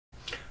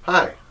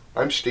Hi,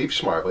 I'm Steve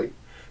Smiley,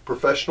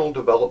 Professional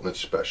Development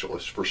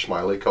Specialist for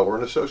Smiley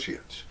Color &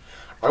 Associates.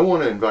 I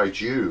want to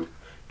invite you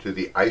to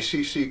the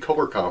ICC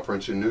Color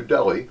Conference in New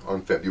Delhi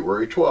on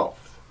February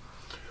 12th.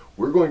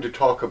 We're going to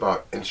talk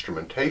about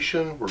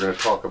instrumentation, we're going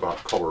to talk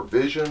about color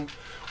vision,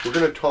 we're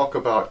going to talk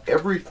about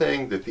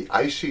everything that the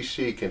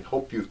ICC can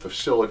help you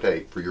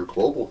facilitate for your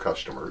global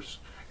customers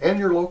and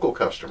your local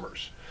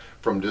customers,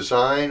 from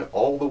design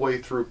all the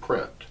way through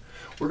print.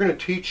 We're going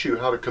to teach you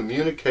how to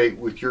communicate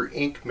with your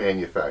ink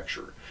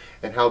manufacturer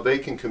and how they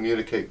can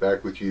communicate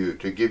back with you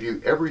to give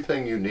you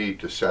everything you need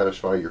to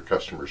satisfy your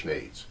customers'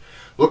 needs.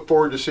 Look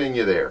forward to seeing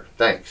you there.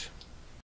 Thanks.